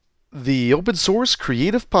The Open Source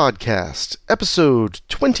Creative Podcast, Episode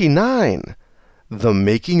 29, The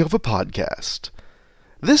Making of a Podcast.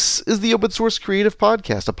 This is the Open Source Creative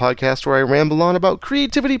Podcast, a podcast where I ramble on about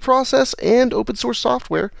creativity process and open source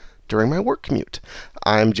software during my work commute.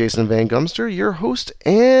 I'm Jason Van Gumster, your host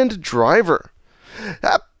and driver.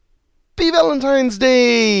 Happy Valentine's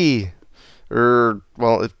Day!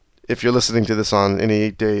 If you're listening to this on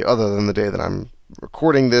any day other than the day that I'm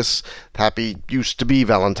recording this, happy used to be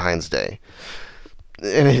Valentine's Day.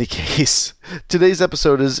 In any case, today's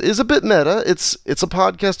episode is a bit meta. It's a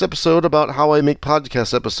podcast episode about how I make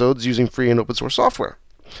podcast episodes using free and open source software.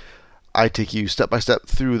 I take you step by step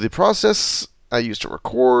through the process I use to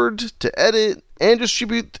record, to edit, and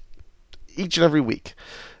distribute each and every week.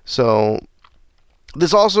 So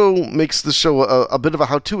this also makes the show a bit of a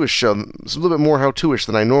how-to-ish show. It's a little bit more how-to-ish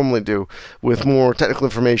than I normally do, with more technical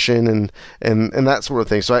information and that sort of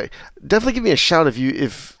thing. So I definitely give me a shout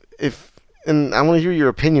if and I want to hear your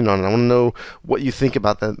opinion on it. I want to know what you think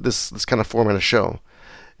about this kind of format of show.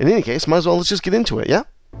 In any case, let's just get into it, yeah?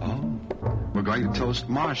 Oh, we're going to toast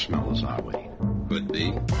marshmallows, are we? Could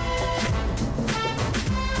be.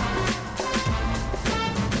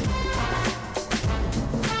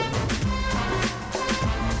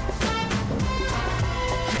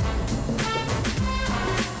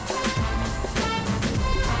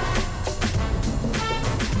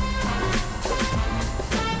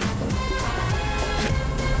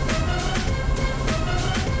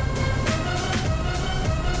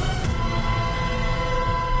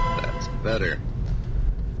 Better.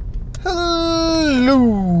 Hello!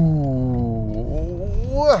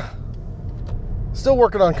 Still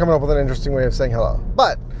working on coming up with an interesting way of saying hello.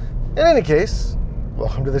 But, in any case,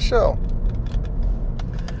 welcome to the show.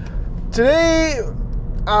 Today,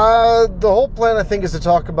 the whole plan, I think, is to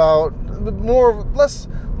talk about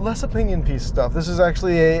less opinion piece stuff. This is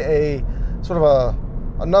actually a sort of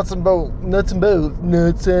a nuts and bolts.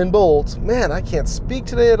 Man, I can't speak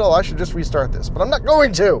today at all. I should just restart this, but I'm not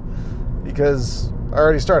going to, because I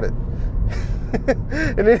already started.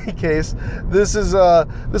 In any case, this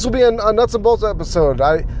will be a nuts and bolts episode.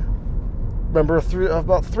 I remember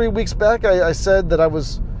about 3 weeks back, I said that I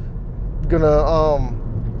was gonna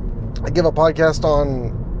give a podcast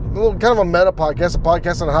on kind of a meta podcast, a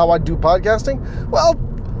podcast on how I do podcasting. Well,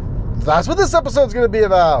 that's what this episode's gonna be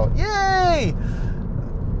about. Yay!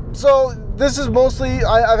 So this is mostly,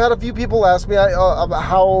 I've had a few people ask me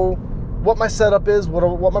about what my setup is,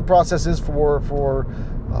 what my process is for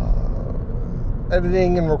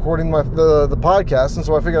editing and recording the podcast, and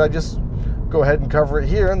so I figured I'd just go ahead and cover it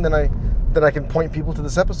here, and then I can point people to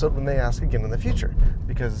this episode when they ask again in the future,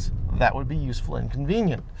 because that would be useful and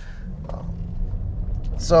convenient.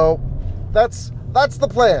 So that's the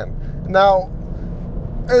plan. Now,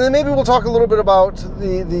 and then maybe we'll talk a little bit about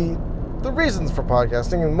the reasons for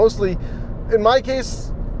podcasting, and mostly, in my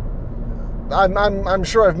case, I'm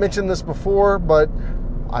sure I've mentioned this before, but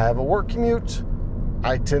I have a work commute.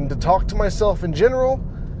 I tend to talk to myself in general,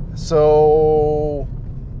 so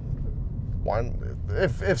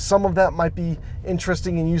if some of that might be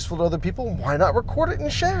interesting and useful to other people, why not record it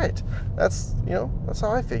and share it? That's how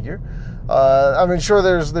I figure. I'm sure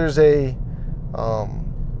there's a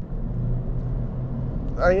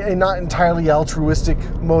not entirely altruistic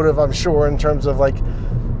motive, I'm sure, in terms of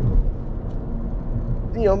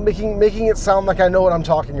making it sound like I know what I'm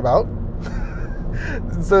talking about.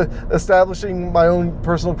 So establishing my own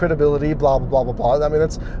personal credibility, blah blah blah blah blah. I mean,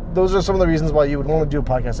 those are some of the reasons why you would want to do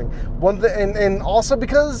podcasting. One thing, and also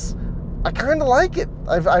because I kind of like it.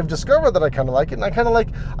 I've discovered that I kind of like it, and I kind of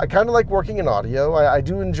like working in audio. I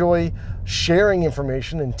do enjoy sharing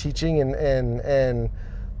information and teaching, and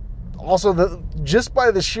also just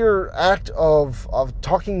by the sheer act of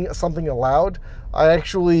talking something aloud,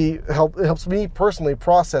 it helps me personally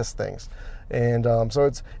process things. And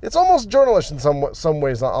so it's almost journalish in some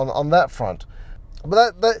ways on that front.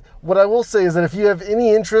 But that what I will say is that if you have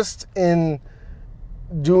any interest in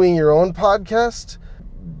doing your own podcast,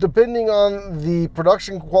 depending on the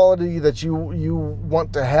production quality that you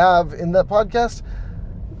want to have in that podcast,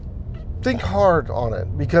 think hard on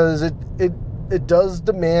it, because it does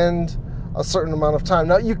demand a certain amount of time.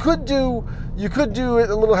 Now, you could do it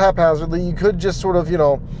a little haphazardly. You could just sort of,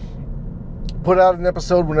 put out an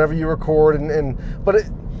episode whenever you record, but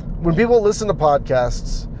when people listen to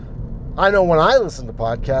podcasts, I know when I listen to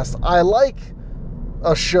podcasts, I like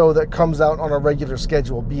a show that comes out on a regular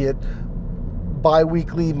schedule, be it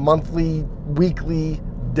bi-weekly, monthly, weekly,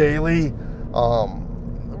 daily,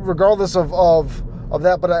 regardless of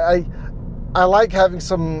that. But I like having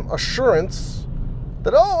some assurance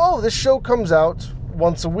that this show comes out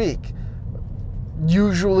once a week.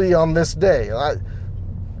 usually on this day.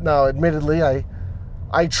 Now, admittedly,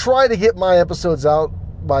 I try to get my episodes out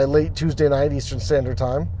by late Tuesday night Eastern Standard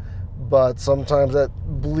Time, but sometimes that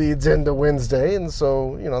bleeds into Wednesday, and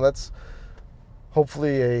so, that's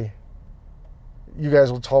hopefully you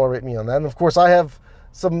guys will tolerate me on that. And of course, I have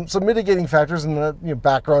some mitigating factors in the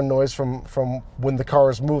background noise from when the car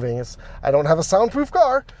is moving. I don't have a soundproof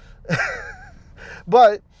car,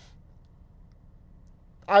 but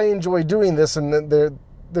I enjoy doing this, and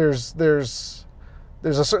there's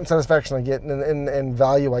a certain satisfaction I get and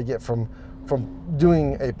value I get from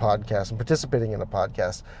doing a podcast and participating in a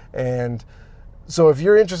podcast. And so if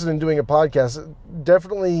you're interested in doing a podcast,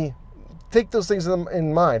 definitely take those things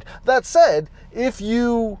in mind. That said, if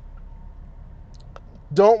you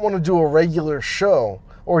don't want to do a regular show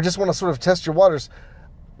or just want to sort of test your waters,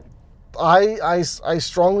 I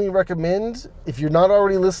strongly recommend, if you're not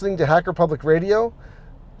already listening to Hacker Public Radio,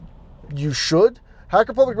 you should.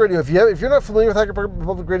 Hacker Public Radio, if you're not familiar with Hacker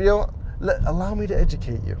Public Radio, allow me to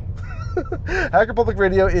educate you. Hacker Public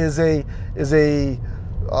Radio is a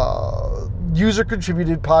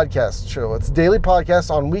user-contributed podcast show. It's a daily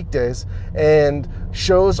podcast on weekdays, and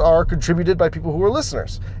shows are contributed by people who are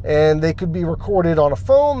listeners. And they could be recorded on a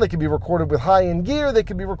phone, they could be recorded with high-end gear, they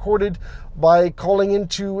could be recorded by calling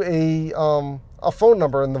into a phone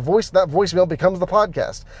number, and that voicemail becomes the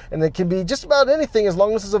podcast. And it can be just about anything as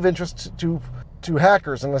long as it's of interest to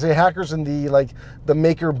hackers. And I say hackers in the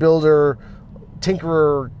maker, builder,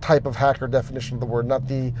 tinkerer type of hacker definition of the word, not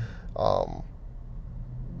the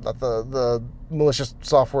malicious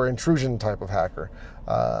software intrusion type of hacker.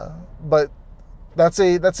 But that's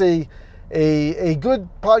a good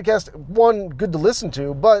podcast. One, good to listen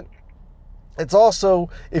to, but it's also,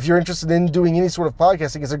 if you're interested in doing any sort of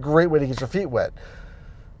podcasting, it's a great way to get your feet wet.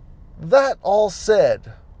 That all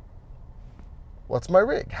said, what's my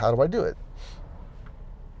rig? How do I do it?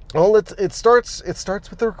 Well, it starts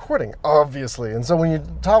with the recording, obviously. And so when you're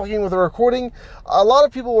talking with a recording, a lot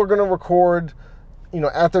of people are going to record,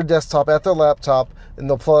 at their desktop, at their laptop, and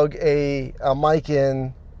they'll plug a mic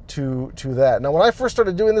in to that. Now, when I first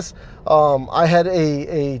started doing this, I had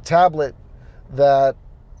a tablet that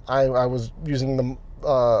I was using the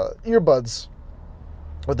earbuds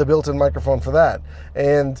with the built-in microphone for that.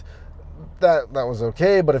 And that was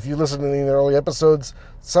okay, but if you listen to the early episodes,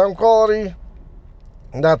 sound quality,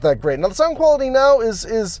 not that great. Now, the sound quality now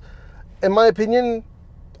is in my opinion,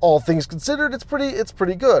 all things considered, it's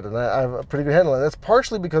pretty good, and I have a pretty good handle on it. That's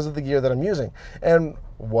partially because of the gear that I'm using. And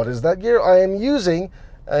what is that gear I am using?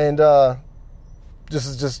 And this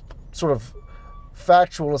is just sort of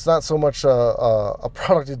factual. It's not so much a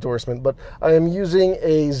product endorsement, but I am using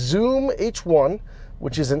a Zoom H1,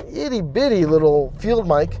 which is an itty-bitty little field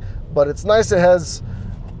mic, but it's nice. It has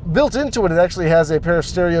built into it, it actually has a pair of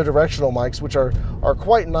stereo directional mics, which are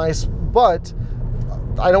quite nice, but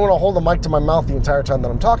I don't want to hold the mic to my mouth the entire time that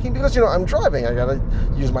I'm talking because, I'm driving. I got to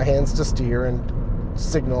use my hands to steer and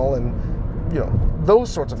signal and,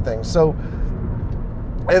 those sorts of things. So,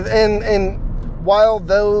 and while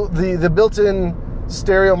though the built-in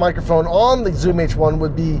stereo microphone on the Zoom H1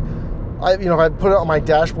 would be, if I put it on my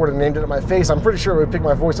dashboard and named it at my face, I'm pretty sure it would pick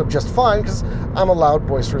my voice up just fine because I'm a loud,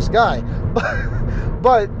 boisterous guy.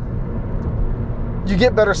 But you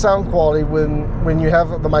get better sound quality when you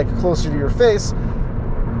have the mic closer to your face,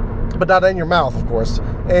 but not in your mouth, of course.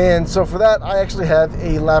 And so for that, I actually have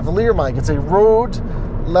a lavalier mic. It's a Rode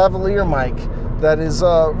lavalier mic that is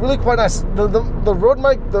really quite nice. The Rode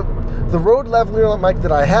mic, the Rode lavalier mic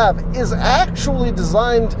that I have is actually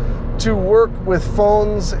designed to work with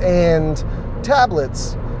phones and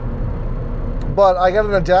tablets, but I got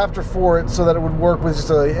an adapter for it so that it would work with just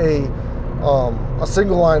a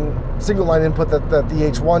single line input that the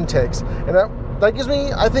H1 takes, and that gives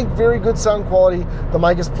me, I think, very good sound quality. The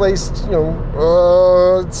mic is placed,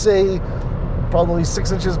 say probably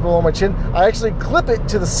 6 inches below my chin. I actually clip it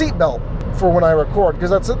to the seatbelt for when I record because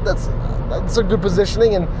that's a good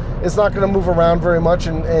positioning, and it's not going to move around very much,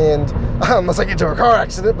 and unless I get into a car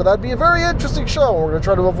accident, but that'd be a very interesting show. We're going to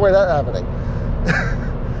try to avoid that happening.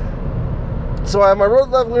 So I have my Rode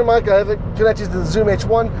lavalier mic. I have it connected to the Zoom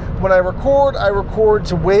H1. When I record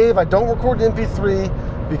to WAVE. I don't record to MP3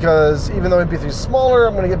 because even though MP3 is smaller,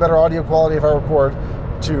 I'm going to get better audio quality if I record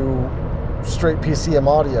to straight PCM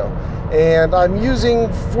audio. And I'm using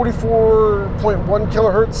 44.1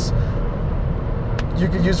 kilohertz. You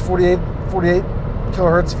could use 48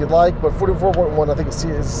 kilohertz if you'd like, but 44.1 I think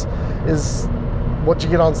is what you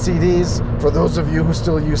get on CDs for those of you who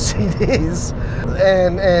still use CDs,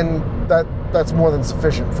 and that's more than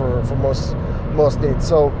sufficient for most needs.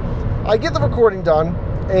 So I get the recording done,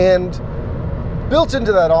 and built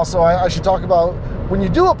into that also, I should talk about when you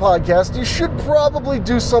do a podcast, you should probably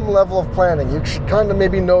do some level of planning. You should kind of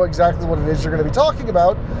maybe know exactly what it is you're going to be talking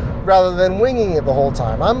about, rather than winging it the whole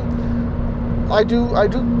time. I do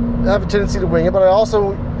have a tendency to wing it, but I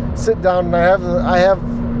also sit down and I have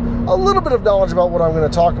a little bit of knowledge about what I'm going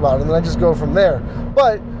to talk about, and then I just go from there.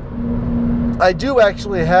 But I do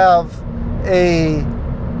actually have a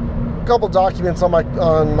couple documents on my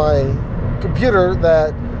computer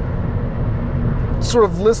that sort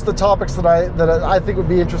of list the topics that I think would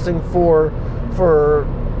be interesting for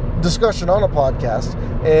discussion on a podcast,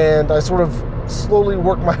 and I sort of slowly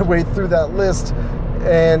work my way through that list.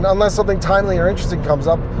 And unless something timely or interesting comes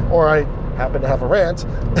up, or I happen to have a rant,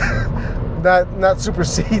 that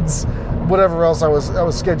supersedes whatever else I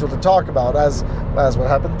was scheduled to talk about, as what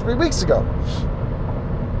happened 3 weeks ago.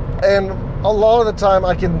 And a lot of the time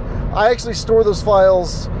I actually store those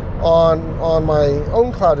files on my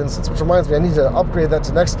own cloud instance, which reminds me I need to upgrade that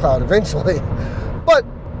to Nextcloud eventually. But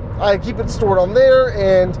I keep it stored on there,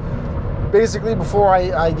 and basically before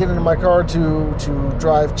I get into my car to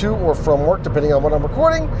drive to or from work, depending on what I'm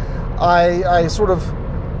recording, I sort of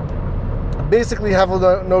basically have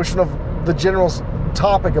a notion of the general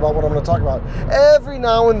topic about what I'm going to talk about. Every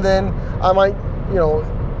now and then I might,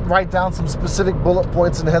 write down some specific bullet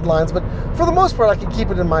points and headlines, but for the most part I can keep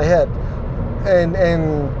it in my head and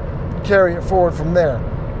carry it forward from there.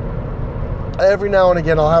 Every now and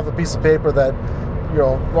again I'll have a piece of paper that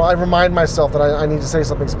I remind myself that I need to say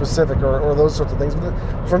something specific or those sorts of things. But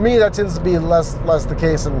for me, that tends to be less the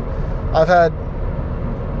case, and I've had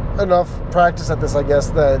enough practice at this, I guess,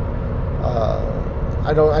 that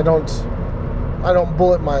I don't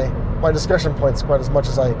bullet my discussion points quite as much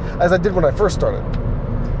as I did when I first started.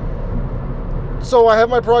 So I have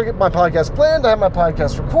my podcast planned. I have my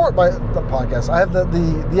podcast I have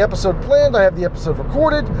the episode planned. I have the episode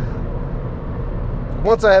recorded.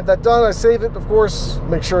 Once I have that done, I save it, of course,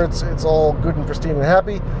 make sure it's all good and pristine and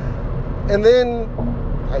happy. And then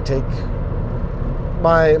I take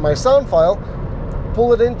my sound file,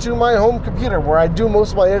 pull it into my home computer where I do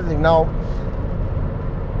most of my editing. Now,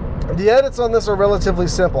 the edits on this are relatively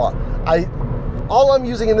simple. All I'm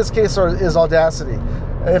using in this case is Audacity.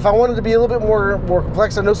 If I wanted to be a little bit more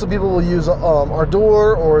complex, I know some people will use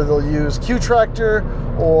Ardour, or they'll use Qtractor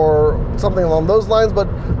or something along those lines. But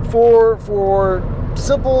for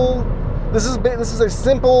simple, this is a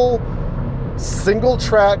simple single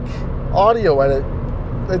track audio edit.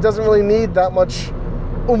 It doesn't really need that much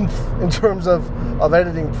oomph in terms of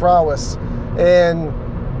editing prowess. And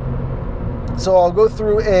so I'll go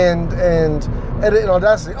through and edit in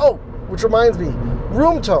Audacity. Oh, which reminds me,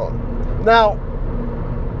 room tone. Now,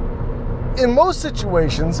 in most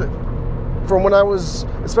situations,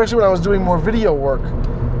 especially when I was doing more video work,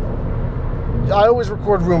 I always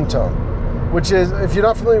record room tone, which is, if you're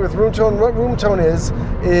not familiar with room tone, what room tone is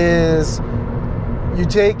you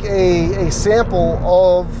take a sample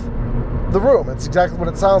of the room. It's exactly what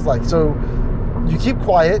it sounds like. So you keep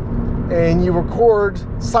quiet and you record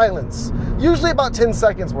silence, usually about 10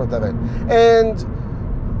 seconds worth of it. And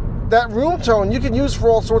that room tone you can use for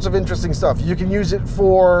all sorts of interesting stuff. You can use it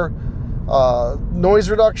for noise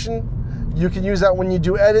reduction. You can use that when you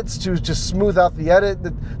do edits to smooth out the edit.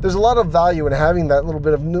 There's a lot of value in having that little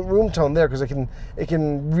bit of room tone there, because it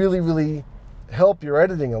can really, really help your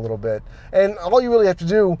editing a little bit. And all you really have to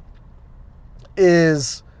do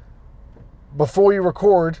is, before you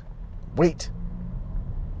record, wait.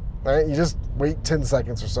 Right? You just wait 10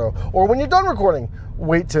 seconds or so. Or when you're done recording,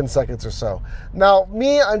 wait 10 seconds or so. Now,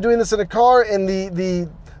 I'm doing this in a car, and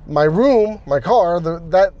my car,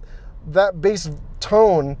 that bass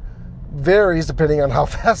tone varies depending on how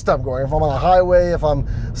fast I'm going. If I'm on a highway, if I'm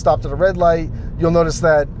stopped at a red light, you'll notice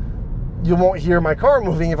that you won't hear my car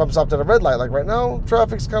moving if I'm stopped at a red light. Like right now,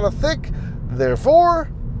 traffic's kind of thick, therefore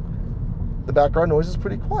the background noise is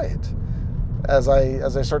pretty quiet. As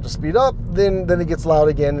I start to speed up, then it gets loud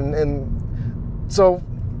again, and so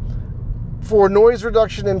for noise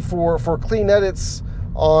reduction and for clean edits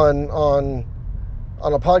on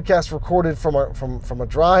a podcast recorded from a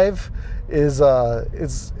drive is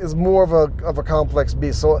more of a complex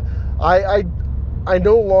beast. So I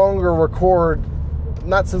no longer record,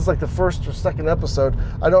 not since like the first or second episode,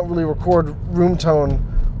 I don't really record room tone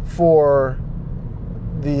for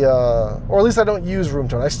the or at least I don't use room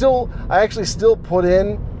tone. I actually still put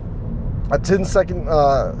in a 10-second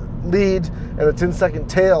lead and a 10-second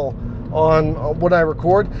tail on when I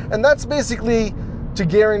record, and that's basically to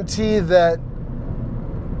guarantee that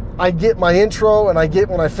I get my intro and I get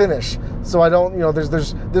when I finish. So I don't,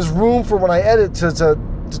 there's room for when I edit to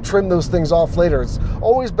trim those things off later. It's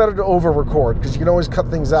always better to over record, because you can always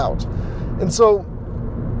cut things out. And so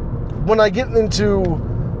when I get into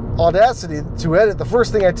Audacity to edit, the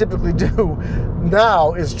first thing I typically do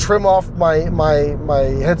now is trim off my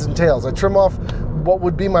heads and tails. I trim off what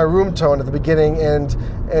would be my room tone at the beginning and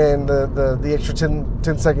the extra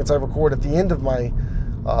 10 seconds I record at the end of my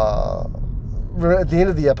at the end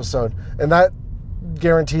of the episode, and that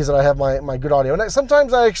guarantees that I have my good audio. And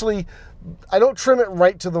sometimes I don't trim it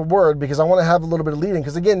right to the word because I want to have a little bit of leading,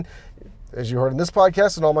 because again, as you heard in this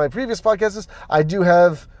podcast and all my previous podcasts, I do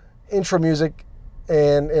have intro music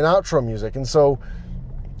and outro music, and so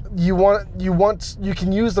you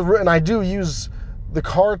can use and I do use the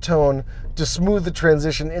car tone to smooth the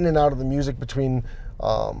transition in and out of the music between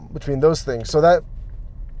those things. So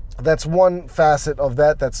that's one facet of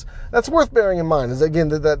that that's worth bearing in mind, is again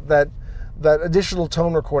that additional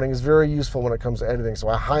tone recording is very useful when it comes to editing. So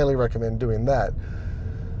I highly recommend doing that.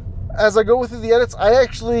 As I go through the edits, I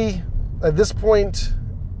actually at this point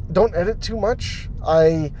don't edit too much.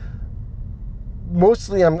 I'm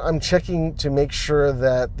checking to make sure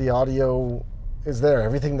that the audio is there.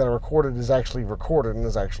 Everything that I recorded is actually recorded and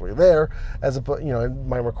is actually there,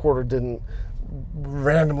 my recorder didn't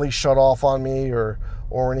randomly shut off on me or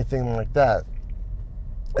anything like that.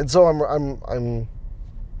 And so I'm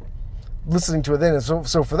listening to it then. And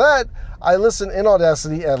so for that, I listen in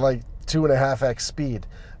Audacity at like 2.5x speed.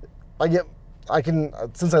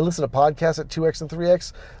 Since I listen to podcasts at 2x and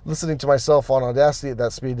 3x, listening to myself on Audacity at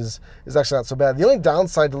that speed is actually not so bad. The only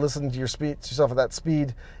downside to listening to yourself at that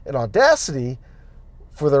speed in Audacity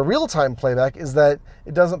for the real-time playback is that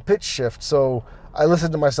it doesn't pitch shift. So I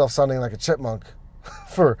listen to myself sounding like a chipmunk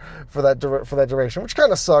for that duration, which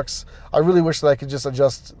kind of sucks. I really wish that I could just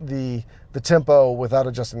adjust the tempo without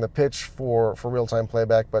adjusting the pitch for real-time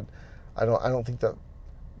playback, but I don't think that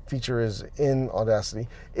feature is in Audacity.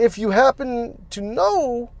 If you happen to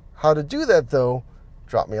know how to do that, though,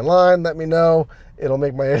 drop me a line, let me know. It'll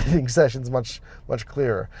make my editing sessions much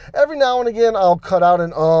clearer. Every now and again, I'll cut out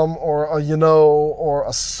an or a or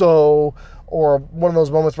a so, or one of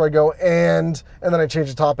those moments where I go and then I change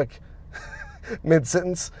the topic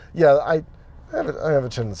mid-sentence. Yeah, I have a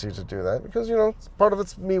tendency to do that because, part of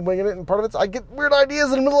it's me winging it and part of it's I get weird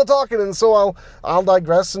ideas in the middle of talking, and so I'll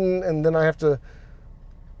digress and then I have to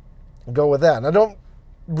go with that. And I don't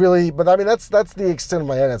really, but I mean, that's the extent of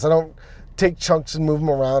my edits. I don't take chunks and move them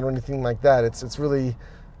around or anything like that. It's really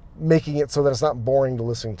making it so that it's not boring to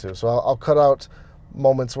listen to. So I'll cut out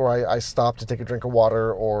moments where I stop to take a drink of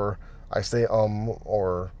water, or I say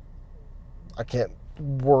or I can't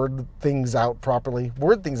word things out properly.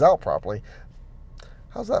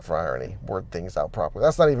 How's that for irony? Word things out properly.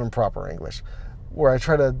 That's not even proper English. Where I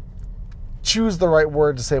try to choose the right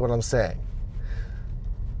word to say what I'm saying.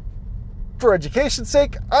 For education's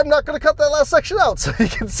sake, I'm not going to cut that last section out, so you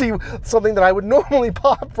can see something that I would normally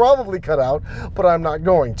probably cut out, but I'm not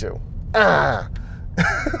going to.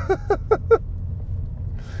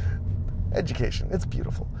 Education, it's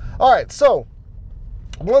beautiful. All right, so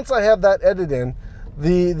once I have that edit in,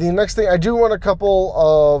 the next thing, I do run a couple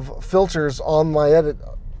of filters on my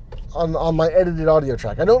on my edited audio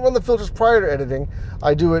track. I don't run the filters prior to editing.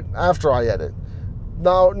 I do it after I edit.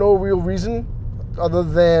 Now, no real reason other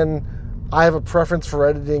than I have a preference for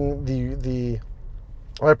editing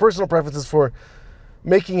my personal preference is for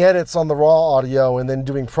making edits on the raw audio and then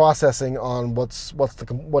doing processing on what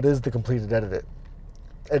is the completed edit.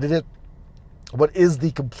 What is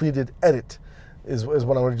the completed edit is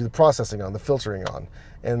what I want to do the processing on, the filtering on.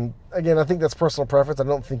 And again, I think that's personal preference. I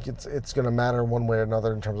don't think it's going to matter one way or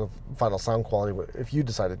another in terms of final sound quality if you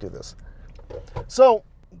decide to do this. So,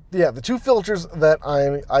 yeah, the two filters that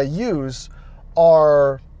I use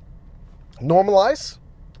are Normalize,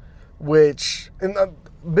 which, and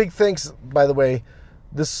big thanks, by the way,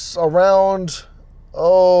 this around,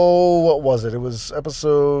 what was it? It was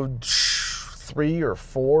episode 3 or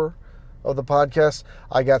 4 of the podcast.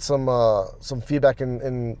 I got some feedback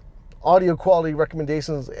and audio quality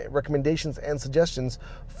recommendations and suggestions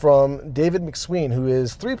from David McSween, who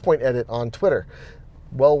is 3-Point Edit on Twitter.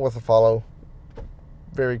 Well worth a follow.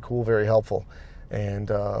 Very cool, very helpful. And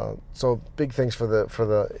so big thanks for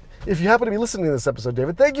the if you happen to be listening to this episode,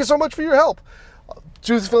 David, thank you so much for your help.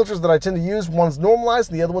 Two filters that I tend to use, one's Normalize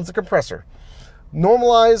and the other one's a compressor.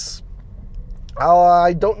 Normalize,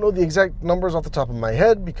 I don't know the exact numbers off the top of my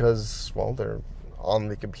head because, well, they're on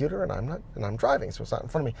the computer and I'm driving, so it's not in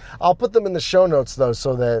front of me. I'll put them in the show notes though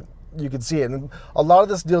so that you can see it. And a lot of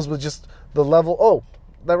this deals with just the level. Oh,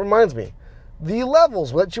 that reminds me. The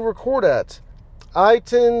levels that you record at. I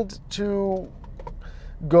tend to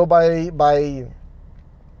go by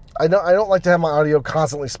I don't like to have my audio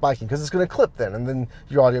constantly spiking because it's going to clip then, and then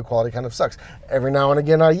your audio quality kind of sucks. Every now and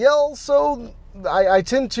again I yell, so I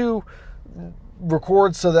tend to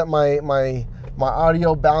record so that my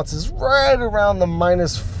audio bounces right around the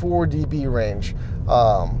 -4 dB range.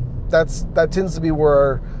 That tends to be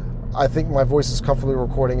where I think my voice is comfortably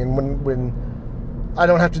recording, and when I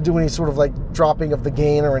don't have to do any sort of like dropping of the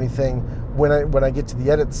gain or anything when I get to the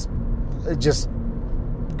edits, it just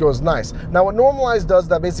goes nice. Now what Normalize does,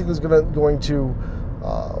 that basically is going to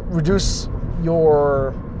reduce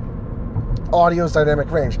your audio's dynamic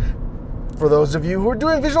range. For those of you who are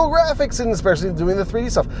doing visual graphics and especially doing the 3D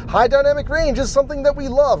stuff, high dynamic range is something that we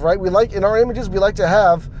love, right? We like, in our images, we like to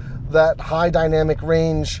have that high dynamic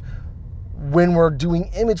range. When we're doing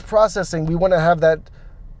image processing, we want to have that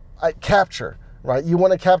capture, right? You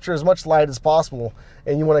want to capture as much light as possible,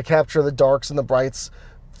 and you want to capture the darks and the brights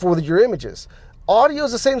for your images. Audio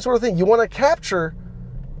is the same sort of thing. You want to capture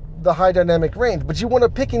the high dynamic range, but you want to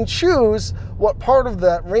pick and choose what part of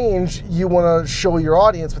that range you want to show your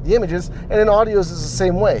audience with the images, and in audios is the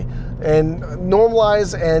same way. And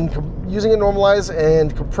using a Normalize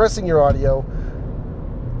and compressing your audio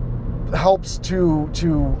helps to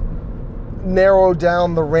narrow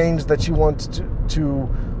down the range that you want to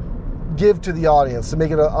give to the audience, to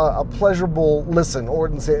make it a pleasurable listen. Or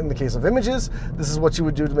in the case of images, this is what you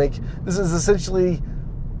would do to make, this is essentially,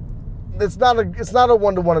 it's not a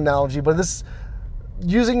one-to-one analogy, but this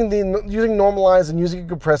using Normalize and using a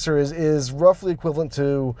compressor is roughly equivalent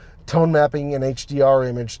to tone mapping an HDR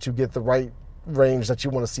image to get the right range that you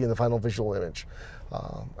want to see in the final visual image.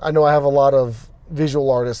 I know I have a lot of visual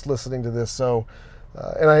artists listening to this, so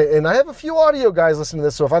and I have a few audio guys listening to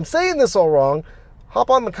this, so if I'm saying this all wrong, hop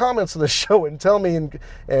on the comments of the show and tell me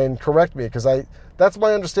and correct me, because that's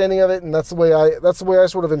my understanding of it, and that's the way I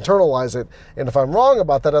sort of internalize it. And if I'm wrong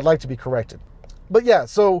about that, I'd like to be corrected. But yeah,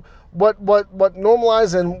 so what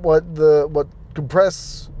Normalize and what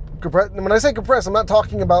compress. When I say compress, I'm not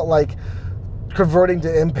talking about like converting to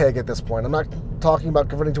MPEG at this point. I'm not talking about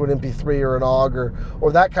converting to an MP3 or an OGG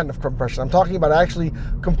or that kind of compression. I'm talking about actually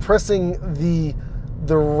compressing the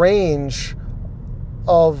range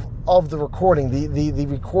of the recording, the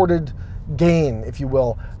recorded gain, if you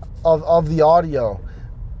will, of the audio.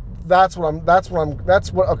 That's what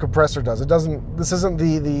a compressor does. This isn't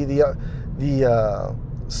the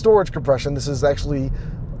storage compression. This is actually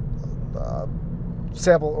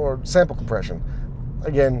sample compression.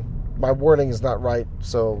 Again, my wording is not right,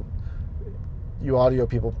 so you audio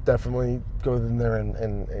people definitely go in there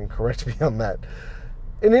and correct me on that.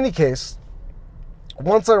 In any case,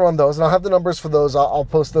 once I run those, and I'll have the numbers for those, I'll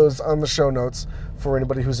post those on the show notes for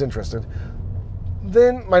anybody who's interested.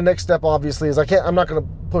 Then my next step, obviously, is I'm not going to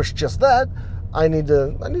push just that. I need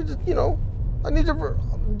to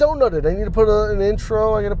donut it. I need to put an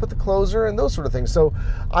intro. I got to put the closer and those sort of things. So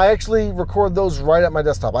I actually record those right at my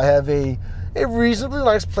desktop. I have a reasonably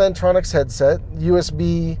nice Plantronics headset,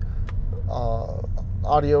 USB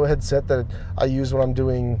audio headset that I use when I'm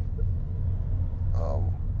doing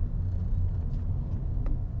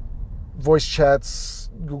voice chats,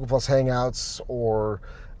 Google Plus Hangouts, or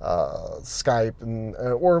Skype, and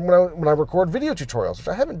or when I record video tutorials, which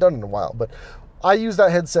I haven't done in a while, but I use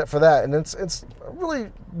that headset for that, and it's a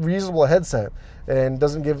really reasonable headset, and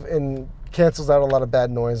cancels out a lot of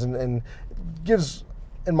bad noise, and gives,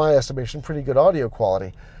 in my estimation, pretty good audio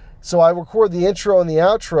quality. So I record the intro and the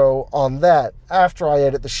outro on that after I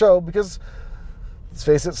edit the show, because let's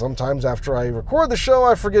face it, sometimes after I record the show,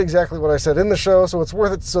 I forget exactly what I said in the show, so it's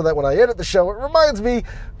worth it so that when I edit the show, it reminds me,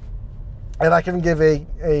 and I can give an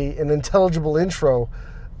intelligible intro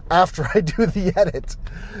after I do the edit.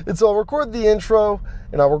 And so I'll record the intro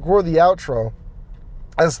and I'll record the outro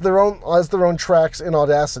as their own tracks in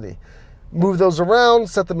Audacity. Move those around,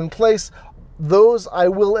 set them in place. Those I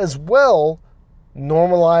will as well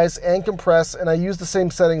normalize and compress, and I use the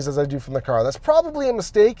same settings as I do from the car. That's probably a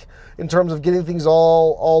mistake in terms of getting things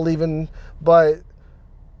all even, but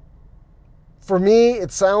for me,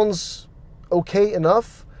 it sounds okay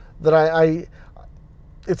enough that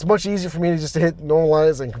it's much easier for me to just hit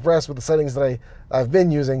normalize and compress with the settings that I've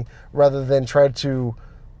been using, rather than try to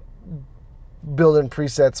build in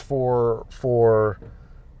presets for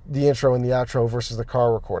the intro and the outro versus the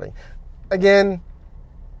car recording. Again,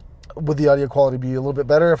 would the audio quality be a little bit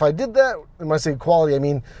better if I did that? And when I say quality, I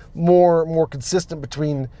mean more consistent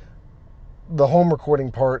between the home recording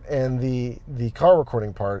part and the car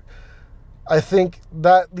recording part. I think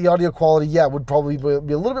that the audio quality, would probably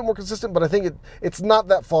be a little bit more consistent, but I think it's not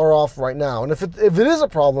that far off right now. And if it is a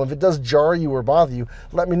problem, if it does jar you or bother you,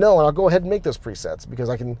 let me know, and I'll go ahead and make those presets, because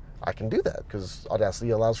I can do that, because Audacity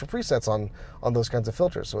allows for presets on those kinds of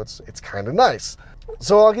filters. So it's kind of nice.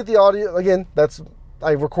 So I'll get the audio again.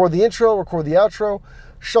 I record the intro, record the outro,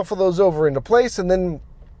 shuffle those over into place, and then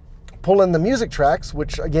pull in the music tracks,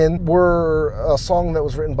 which again were a song that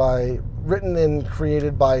was written and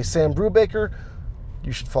created by Sam Brubaker.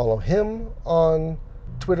 You should follow him on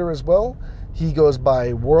Twitter as well. He goes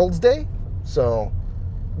by Worlds Day, so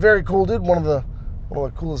very cool dude. One of the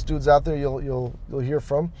coolest dudes out there you'll hear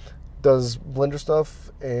from. Does Blender stuff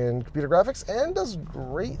and computer graphics, and does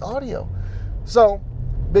great audio. So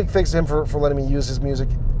big thanks to him for letting me use his music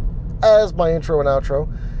as my intro and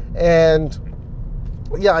outro. And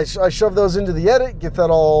yeah, I shove those into the edit, get that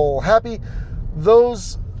all happy.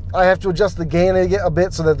 Those, I have to adjust the gain a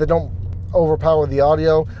bit so that they don't overpower the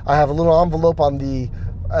audio. I have a little envelope on the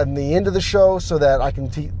end of the show so that I can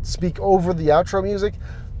speak over the outro music.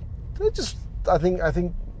 It just, I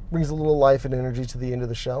think brings a little life and energy to the end of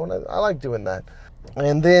the show, and I like doing that.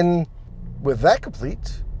 And then with that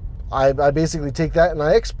complete, I basically take that and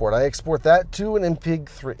I export that to an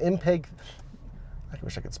MPEG. I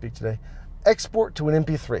wish I could speak today. Export to an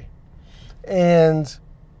MP3, and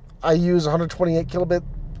I use 128 kilobit,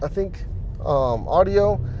 I think,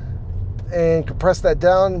 audio, and compress that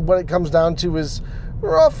down. What it comes down to is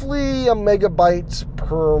roughly a megabyte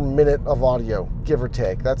per minute of audio, give or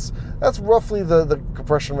take. That's roughly the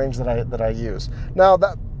compression range that I use. Now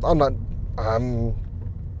that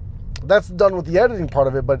that's done with the editing part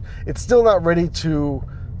of it, but it's still not ready to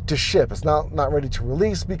ship. It's not ready to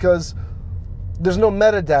release because there's no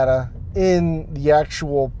metadata in the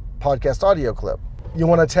actual podcast audio clip. You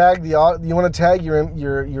want to tag your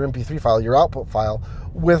MP3 file, your output file,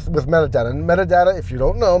 with metadata. And metadata, if you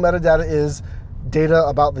don't know, metadata is data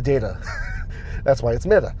about the data. That's why it's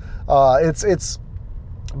meta. It's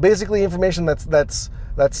basically information that's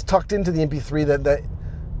tucked into the MP3 that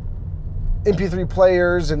MP3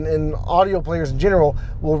 players and audio players in general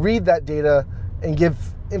will read that data and give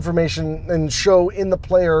information and show in the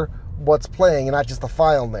player what's playing and not just the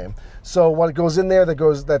file name. So what goes in there,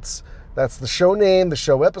 that's the show name, the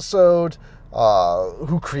show episode,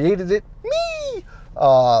 who created it, me,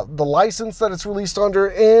 the license that it's released under,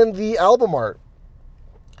 and the album art,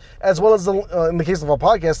 as well as in the case of a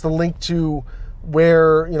podcast, the link to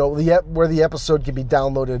where the episode can be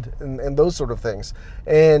downloaded and those sort of things.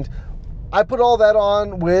 And I put all that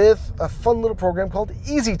on with a fun little program called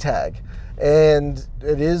EasyTag, and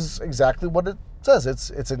it is exactly what it says.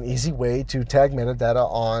 It's an easy way to tag metadata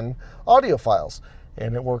on audio files,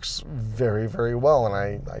 and it works very, very well, and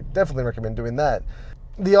I definitely recommend doing that.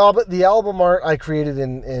 The album art I created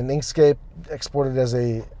in Inkscape, exported as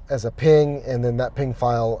a ping, and then that ping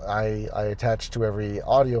file I attach to every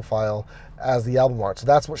audio file as the album art. So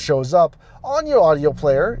that's what shows up on your audio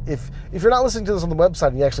player. If you're not listening to this on the website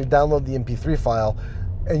and you actually download the MP3 file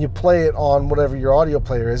and you play it on whatever your audio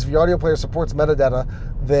player is, if your audio player supports metadata,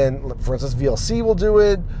 then, for instance, VLC will do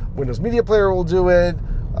it, Windows Media Player will do it,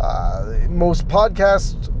 most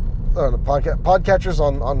podcatchers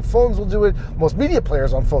on phones will do it, most media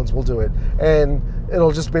players on phones will do it, and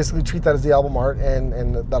it'll just basically treat that as the album art,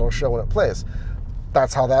 and that'll show when it plays.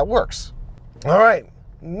 That's how that works. All right,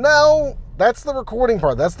 now that's the recording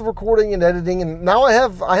part. That's the recording and editing, and now I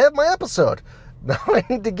have my episode. Now I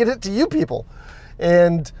need to get it to you people.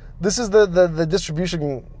 And this is the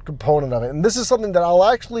distribution component of it. And this is something that I'll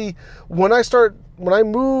actually, when I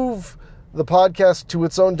move the podcast to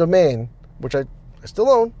its own domain, which I still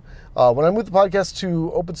own, when I move the podcast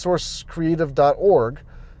to opensourcecreative.org,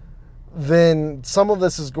 then some of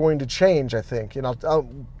this is going to change, I think. And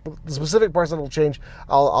the specific parts that will change,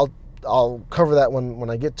 I'll cover that when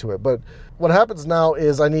I get to it. But what happens now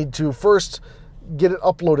is I need to first get it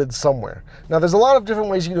uploaded somewhere. Now, there's a lot of different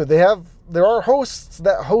ways you can do it. There are hosts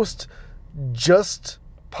that host just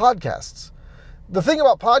podcasts. The thing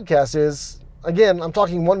about podcasts is, again, I'm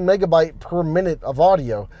talking 1 megabyte per minute of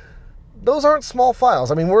audio. Those aren't small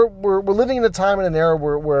files. I mean, we're living in a time and an era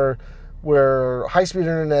where high-speed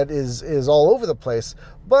internet is all over the place.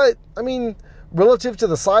 But I mean, relative to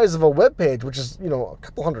the size of a web page, which is a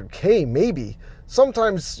couple hundred K maybe,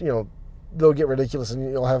 sometimes they'll get ridiculous and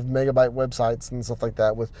you'll have megabyte websites and stuff like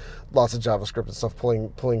that with lots of JavaScript and stuff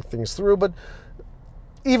pulling things through. But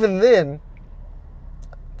even then,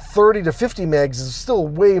 30 to 50 megs is still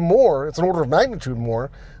way more. It's an order of magnitude more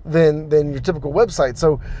than your typical website.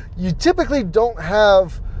 So you typically don't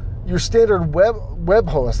have your standard web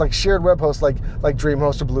host, like shared web hosts like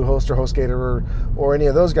DreamHost or Bluehost or HostGator or any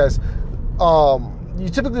of those guys. You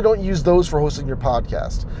typically don't use those for hosting your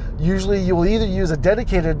podcast. Usually you will either use a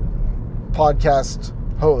dedicated podcast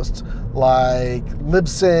host like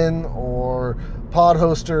Libsyn or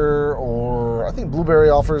Podhoster, or I think Blueberry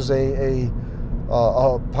offers a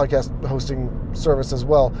podcast hosting service as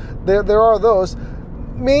well. There are those.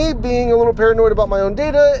 me being a little paranoid about my own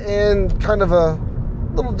data and kind of a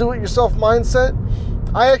little do-it-yourself mindset,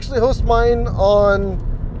 I actually host mine on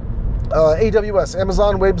AWS,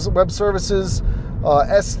 Amazon Web Services,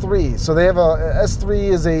 S3. So they have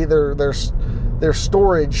S3 is their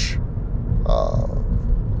storage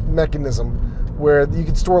mechanism where you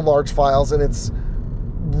can store large files, and it's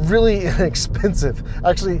really inexpensive.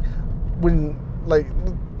 Actually,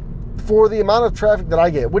 for the amount of traffic that I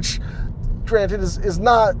get, which granted is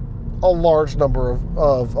not a large number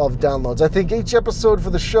of downloads. I think each episode for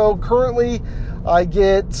the show currently I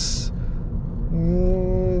get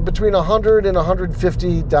between 100 and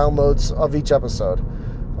 150 downloads of each episode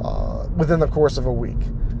within the course of a week.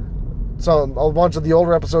 So a bunch of the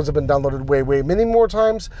older episodes have been downloaded way many more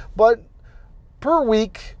times, but per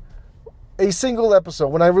week, a single episode.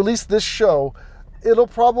 When I release this show, it'll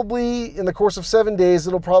probably, in the course of 7 days,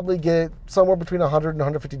 it'll probably get somewhere between 100 and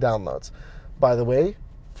 150 downloads. By the way,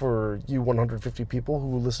 for you 150 people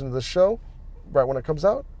who listen to this show right when it comes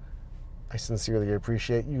out, I sincerely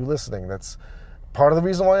appreciate you listening. That's part of the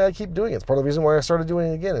reason why I keep doing it. It's part of the reason why I started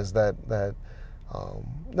doing it again, is that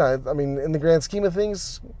I mean, in the grand scheme of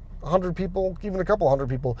things, 100 people, even a couple hundred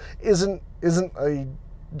people, isn't a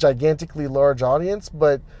gigantically large audience,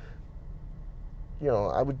 but you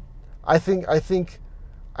know, I think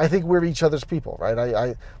we're each other's people, right?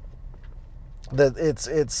 That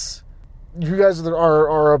it's you guys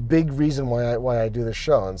are a big reason why I do this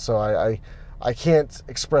show, and so I can't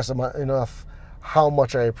express enough how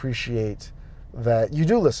much I appreciate that you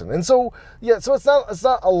do listen. And so so it's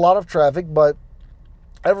not a lot of traffic, but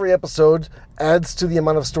every episode adds to the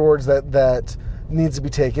amount of storage that needs to be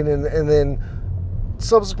taken, and then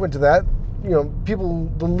subsequent to that, you know,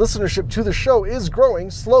 the listenership to the show is growing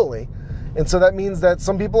slowly. And so that means that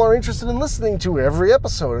some people are interested in listening to every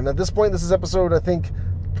episode. And at this point, this is episode, I think,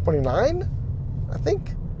 29?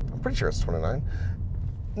 I'm pretty sure it's 29.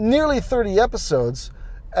 Nearly 30 episodes.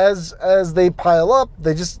 As they pile up,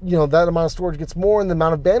 they just, you know, that amount of storage gets more, and the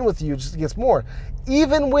amount of bandwidth you use just gets more.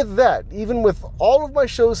 Even with that, even with all of my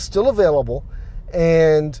shows still available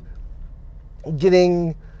and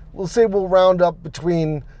getting, we'll round up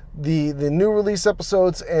between the new release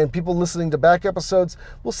episodes and people listening to back episodes,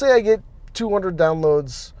 we'll say I get 200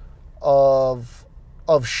 downloads of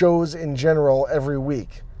shows in general every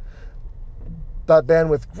week. That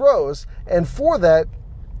bandwidth grows, and for that,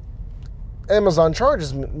 Amazon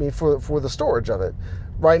charges me for the storage of it.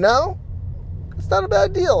 Right now, it's not a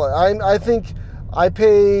bad deal. I think I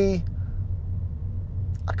pay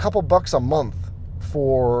a couple bucks a month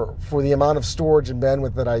for the amount of storage and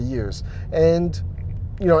bandwidth that I use. And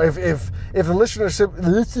you know, if the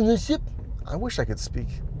listenership, I wish I could speak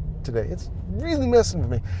today. It's really messing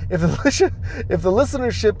with me. If the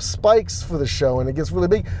listenership spikes for the show and it gets really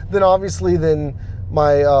big, then obviously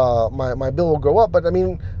my bill will go up. But I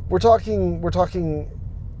mean, we're talking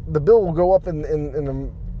the bill will go up in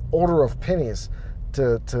an order of pennies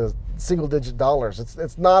to single digit dollars.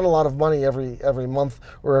 It's not a lot of money every month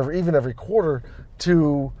or even every quarter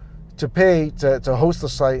to pay to host the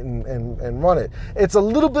site and run it. It's a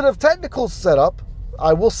little bit of technical setup,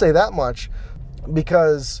 I will say that much,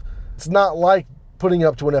 because it's not like putting it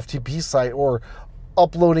up to an FTP site or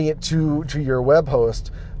uploading it to your web host,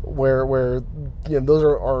 where you know, those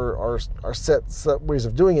are set ways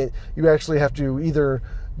of doing it. You actually have to either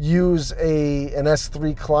use an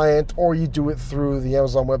S3 client, or you do it through the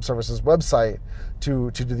Amazon Web Services website to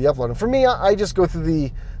do the upload. And for me, I just go through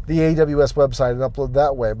the AWS website and upload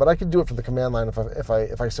that way. But I could do it from the command line if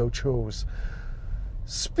I so chose.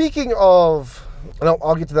 Speaking of, no,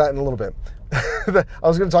 I'll get to that in a little bit. I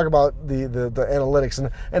was going to talk about the analytics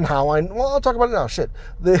and how I'll talk about it now.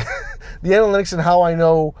 The analytics and how I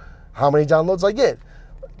know how many downloads I get.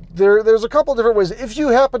 There's a couple different ways. If you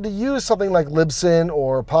happen to use something like Libsyn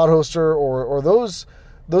or Podhoster or those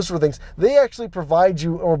sort of things, they actually provide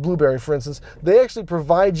you, or Blueberry, for instance, they actually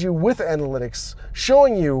provide you with analytics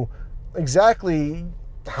showing you exactly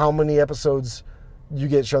how many episodes you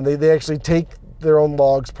get shown. They actually take their own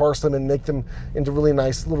logs, parse them, and make them into really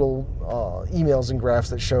nice little emails and graphs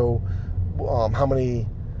that show how many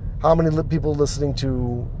people listening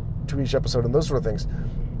to each episode and those sort of things.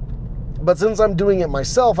 But since I'm doing it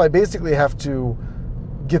myself, I basically have to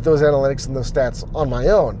get those analytics and those stats on my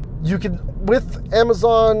own. You can, with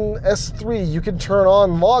Amazon S3, you can turn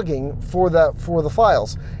on logging for the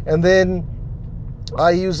files, and then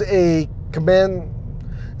I use it's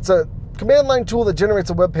a command line tool that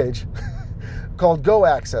generates a web page called Go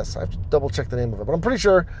Access. I have to double check the name of it, but I'm pretty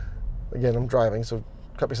sure, again, I'm driving, so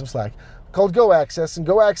cut me some slack, called Go Access. And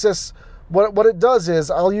Go Access, what it does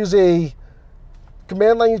is I'll use a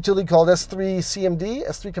command line utility called S3CMD,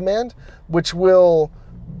 S3 Command, which will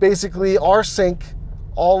basically rsync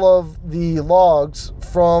all of the logs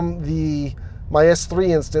from my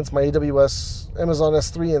S3 instance, my AWS Amazon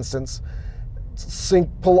S3 instance,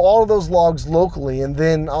 pull all of those logs locally, and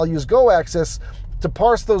then I'll use GoAccess to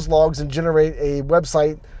parse those logs and generate a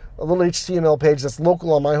website, a little HTML page that's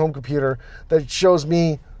local on my home computer that shows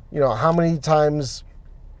me, how many times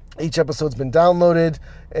each episode's been downloaded,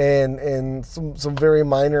 and some very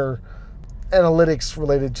minor analytics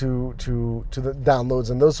related to the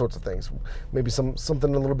downloads and those sorts of things. Maybe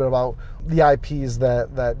something a little bit about the IPs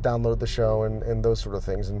that download the show and those sort of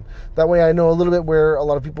things. And that way I know a little bit where a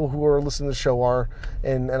lot of people who are listening to the show are,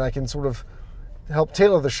 and I can sort of help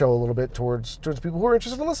tailor the show a little bit towards people who are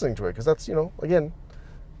interested in listening to it. Because that's, again,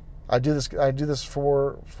 I do this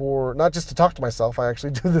for not just to talk to myself. I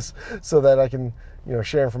actually do this so that I can,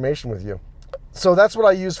 share information with you. So that's what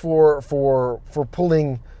I use for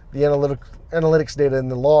pulling the analytics data in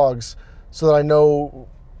the logs, so that I know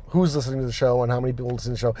who's listening to the show and how many people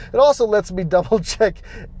listen to the show. It also lets me double check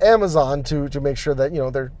Amazon to make sure that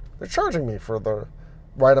they're charging me for the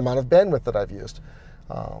right amount of bandwidth that I've used.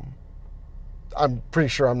 I'm pretty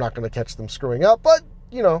sure I'm not going to catch them screwing up, but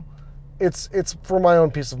it's for my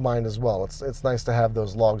own peace of mind as well. It's nice to have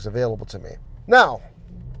those logs available to me. Now,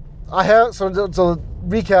 so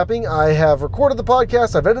recapping, I have recorded the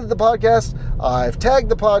podcast, I've edited the podcast, I've tagged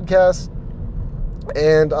the podcast,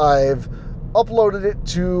 and I've uploaded it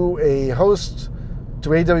to a host, to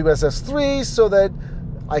AWS S3, so that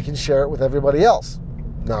I can share it with everybody else.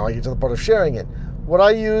 Now I get to the part of sharing it. What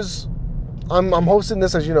I use, I'm hosting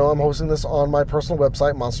this, as you know, I'm hosting this on my personal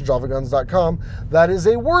website, monsterjavaguns.com. That is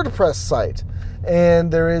a WordPress site, and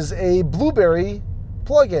there is a Blueberry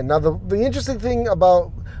plugin. Now, the interesting thing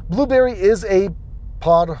about Blueberry is a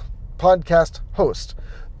podcast host,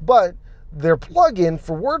 but their plugin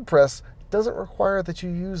for WordPress doesn't require that you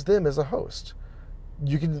use them as a host.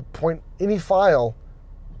 You can point any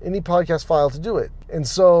podcast file to do it. And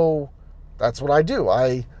so that's what I do.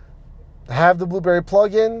 I have the Blueberry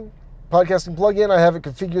podcasting plugin. I have it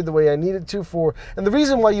configured the way I need it to and the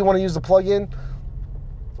reason why you want to use the plugin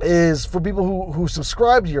is for people who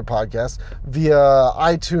subscribe to your podcast via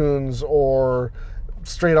iTunes or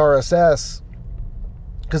straight RSS,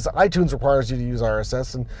 because iTunes requires you to use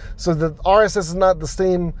RSS, and so the RSS is not the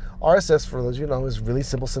same. RSS, for those is really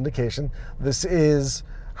simple syndication. This is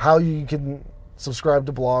how you can subscribe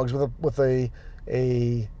to blogs with a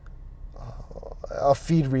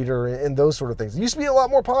feed reader and those sort of things. It used to be a lot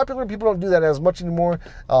more popular. People don't do that as much anymore,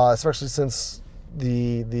 especially since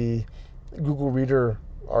the Google Reader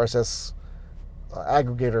RSS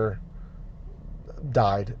aggregator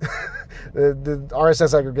died. the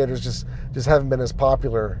RSS aggregators just haven't been as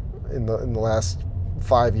popular in the last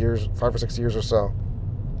 5 or 6 years or so,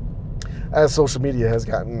 as social media has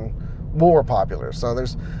gotten more popular. So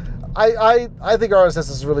I think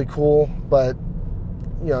RSS is really cool, but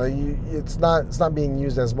it's not being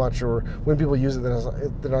used as much, or when people use it,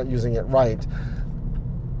 they're not using it right.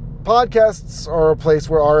 Podcasts are a place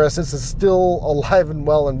where RSS is still alive and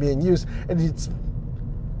well and being used, and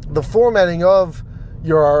the formatting of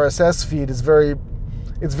your RSS feed is very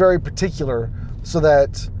particular, so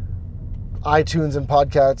that iTunes and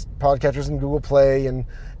podcatchers and Google Play and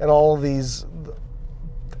all of these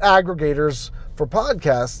aggregators for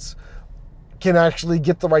podcasts can actually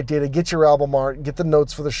get the right data, get your album art, get the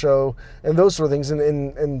notes for the show, and those sort of things,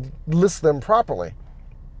 and list them properly.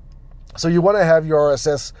 So you want to have your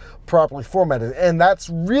RSS properly formatted, and that's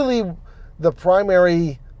really the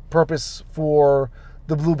primary purpose for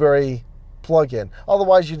the Blueberry plugin.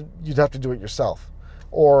 Otherwise, you'd have to do it yourself,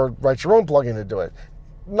 or write your own plugin to do it.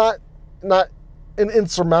 Not an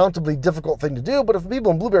insurmountably difficult thing to do, but if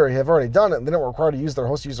people in Blueberry have already done it and they don't require to use their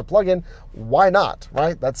host user plugin, why not?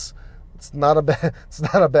 Right? It's not a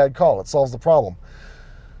bad call. It solves the problem.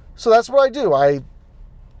 So that's what I do. I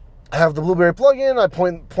have the Blueberry plugin. I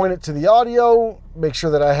point it to the audio, make sure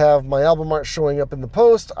that I have my album art showing up in the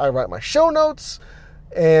post. I write my show notes,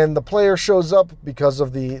 and the player shows up because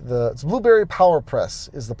of it's Blueberry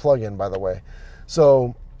PowerPress is the plugin, by the way.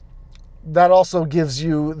 So that also gives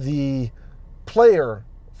you the player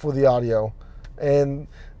for the audio, and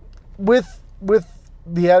with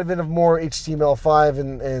the advent of more HTML5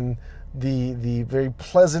 and the very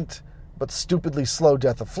pleasant but stupidly slow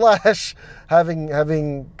death of Flash,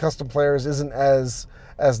 having custom players isn't as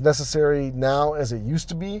necessary now as it used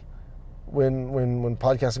to be when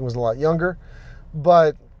podcasting was a lot younger.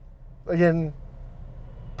 But again,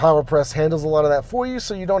 PowerPress handles a lot of that for you,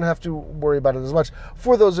 so you don't have to worry about it as much.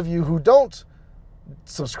 For those of you who don't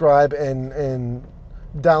subscribe and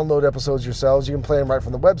download episodes yourselves. You can play them right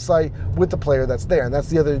from the website with the player that's there, and that's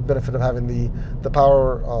the other benefit of having the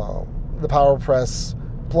PowerPress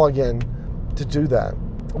plugin to do that.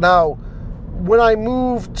 Now, when I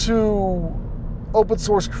moved to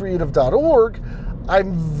opensourcecreative.org,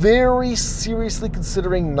 I'm very seriously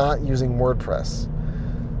considering not using WordPress.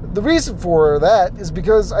 The reason for that is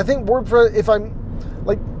because I think WordPress, if I'm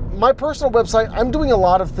like my personal website, I'm doing a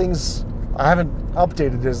lot of things. I haven't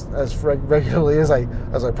updated as regularly as I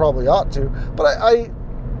probably ought to, but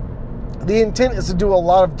the intent is to do a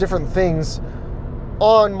lot of different things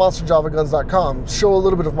on monsterjavaguns.com. Show a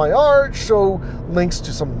little bit of my art, show links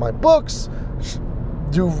to some of my books,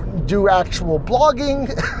 do actual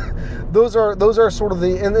blogging. Those are sort of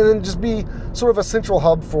and then just be sort of a central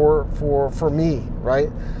hub for me,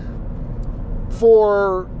 right?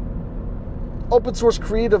 For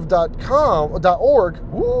opensourcecreative.org.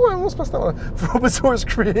 Ooh, I almost messed that one up. For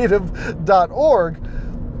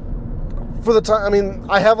opensourcecreative.org, for the time, I mean,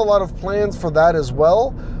 I have a lot of plans for that as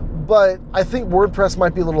well, but I think WordPress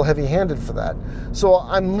might be a little heavy-handed for that. So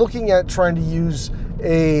I'm looking at trying to use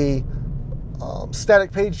a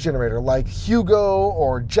static page generator like Hugo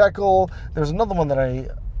or Jekyll. There's another one that I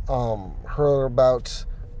heard about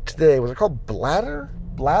today. Was it called Blather?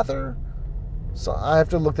 So I have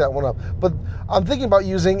to look that one up. But I'm thinking about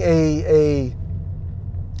using a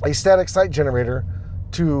static site generator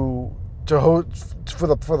to host for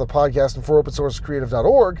the podcast and for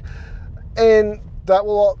opensourcecreative.org. And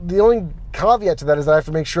the only caveat to that is that I have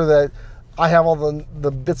to make sure that I have all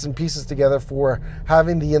the bits and pieces together for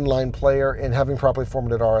having the inline player and having properly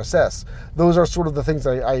formatted RSS. Those are sort of the things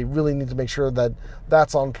that I really need to make sure that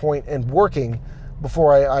that's on point and working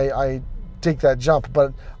before I take that jump.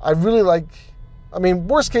 But I really like, I mean,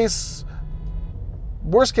 worst case,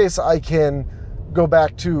 I can go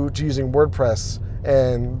back to using WordPress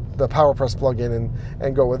and the PowerPress plugin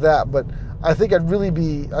and go with that. But I think I'd really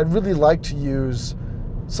like to use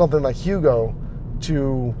something like Hugo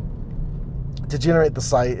to generate the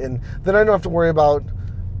site, and then I don't have to worry about,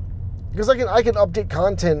 because I can update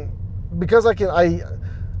content, because I can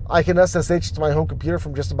SSH to my home computer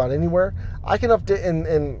from just about anywhere. I can update,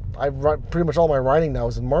 and I write pretty much all my writing now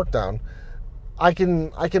is in Markdown. I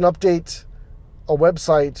can update a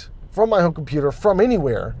website from my home computer from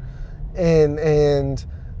anywhere, and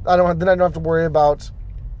I don't have to worry about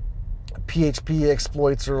PHP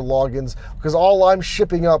exploits or logins, because all I'm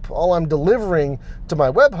delivering to my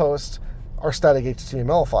web host are static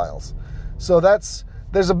HTML files. So there's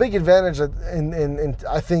a big advantage in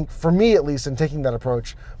I think, for me at least, in taking that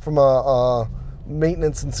approach from a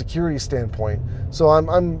maintenance and security standpoint. So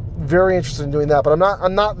I'm very interested in doing that, but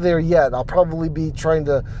I'm not there yet. I'll probably be trying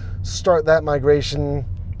to start that migration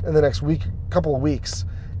in the next couple of weeks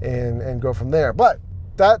and go from there. But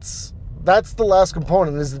that's the last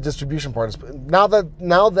component, is the distribution part. Now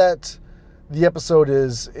that the episode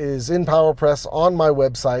is in PowerPress on my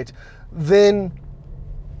website, then,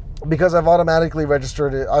 because I've automatically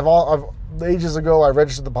registered it, ages ago I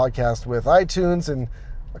registered the podcast with iTunes and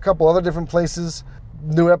a couple other different places.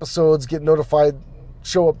 New episodes get notified,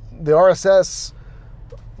 show up the RSS.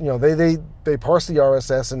 You know, they parse the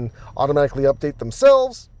RSS and automatically update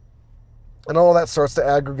themselves, and all that starts to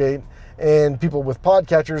aggregate. And people with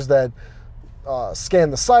podcatchers that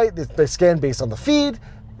scan the site, they scan based on the feed,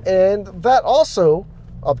 and that also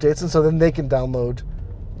updates, and so then they can download.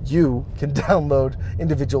 You can download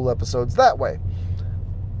individual episodes that way.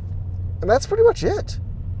 And that's pretty much it.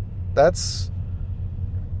 That's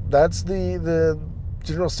the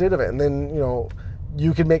general state of it. And then,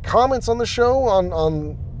 you can make comments on the show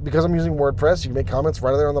on because I'm using WordPress, you can make comments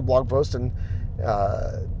right there on the blog post, and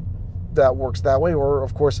that works that way. Or,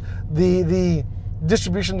 of course, the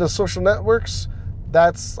distribution to social networks,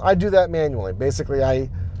 I do that manually. Basically, I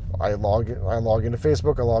log into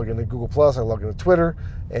Facebook, I log into Google+, I log into Twitter,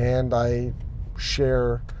 and I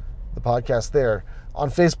share the podcast there. On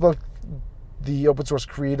Facebook, the Open Source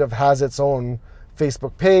Creative has its own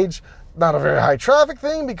Facebook page. Not a very high traffic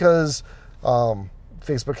thing, because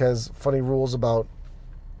Facebook has funny rules about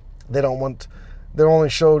they only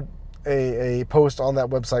show a post on that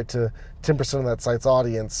website to 10% of that site's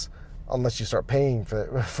audience unless you start paying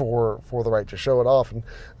for the right to show it off. And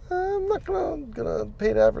I'm not gonna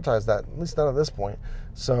pay to advertise that, at least not at this point.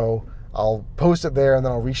 So I'll post it there, and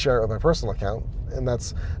then I'll reshare it with my personal account. And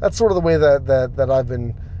that's sort of the way that I've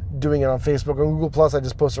been doing it on Facebook. On Google+, I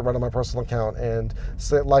just post it right on my personal account, and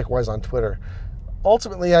likewise on Twitter.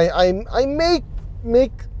 Ultimately, I may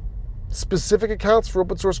make specific accounts for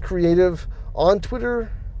Open Source Creative on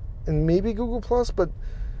Twitter and maybe Google+, but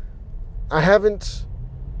I haven't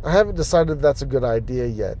decided that's a good idea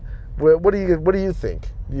yet. What do you think?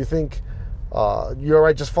 Do you think you're all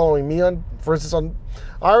right just following me on, for instance,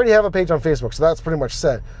 I already have a page on Facebook, so that's pretty much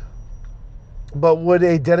set. But would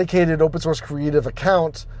a dedicated open source creative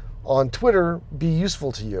account on Twitter be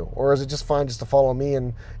useful to you? Or is it just fine just to follow me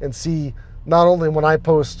and see not only when I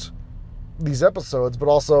post these episodes, but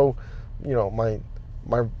also, my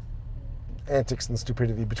antics and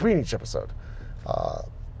stupidity between each episode?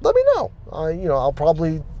 Let me know. I'll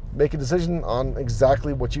probably make a decision on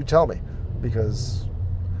exactly what you tell me, because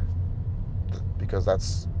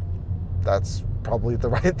that's probably the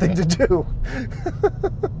right thing to do.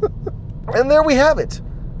 And there we have it.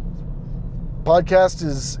 Podcast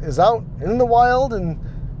is out and in the wild, and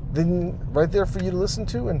then right there for you to listen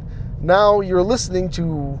to. And now you're listening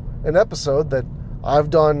to an episode that I've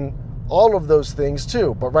done all of those things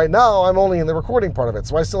too. But right now I'm only in the recording part of it,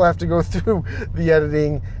 so I still have to go through the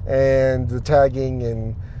editing and the tagging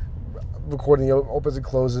and recording the opens and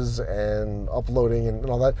closes and uploading and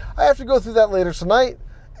all that. I have to go through that later tonight,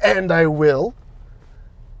 and I will.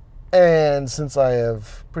 And since I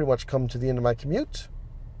have pretty much come to the end of my commute,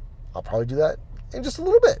 I'll probably do that in just a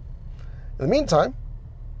little bit. In the meantime,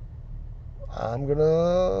 I'm going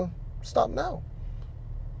to stop now.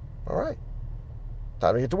 All right.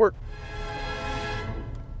 Time to get to work.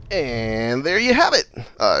 And there you have it.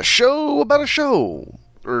 A show about a show.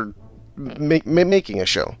 Or making a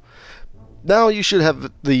show. Now you should have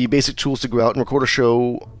the basic tools to go out and record a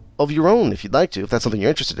show of your own if you'd like to, if that's something you're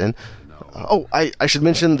interested in. I should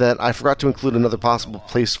mention that I forgot to include another possible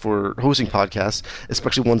place for hosting podcasts,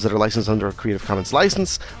 especially ones that are licensed under a Creative Commons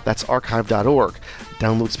license. That's archive.org.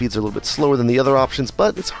 Download speeds are a little bit slower than the other options,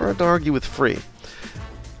 but it's hard to argue with free.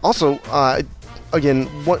 Also, again,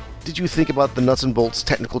 what did you think about the Nuts and Bolts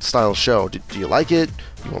technical style show? Do you like it?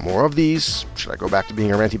 Do you want more of these? Should I go back to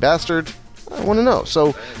being a ranty bastard? I want to know.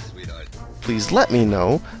 So please let me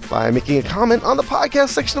know by making a comment on the podcast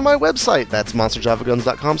section of my website. That's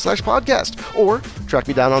monsterjavaguns.com/podcast. Or track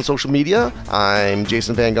me down on social media. I'm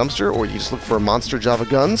Jason Van Gumster, or you just look for Monster Java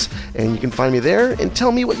Guns, and you can find me there and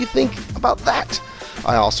tell me what you think about that.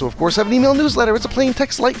 I also, of course, have an email newsletter. It's a plain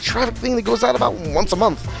text light traffic thing that goes out about once a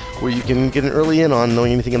month, where you can get an early in on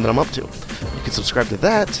knowing anything that I'm up to. You can subscribe to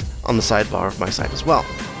that on the sidebar of my site as well.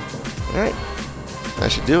 Alright,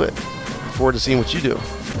 that should do it. Look forward to seeing what you do.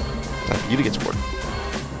 Time for you to get to work.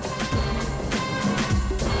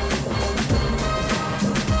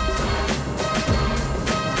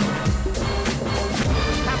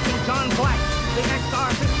 Captain John Black, the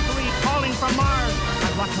XR-53 calling from Mars.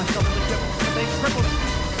 I've locked myself in the ship. They've crippled it.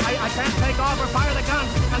 I can't take off or fire the guns,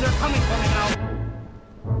 and they're coming for me now.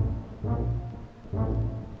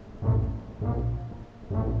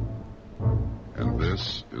 And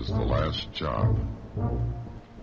this is the last job.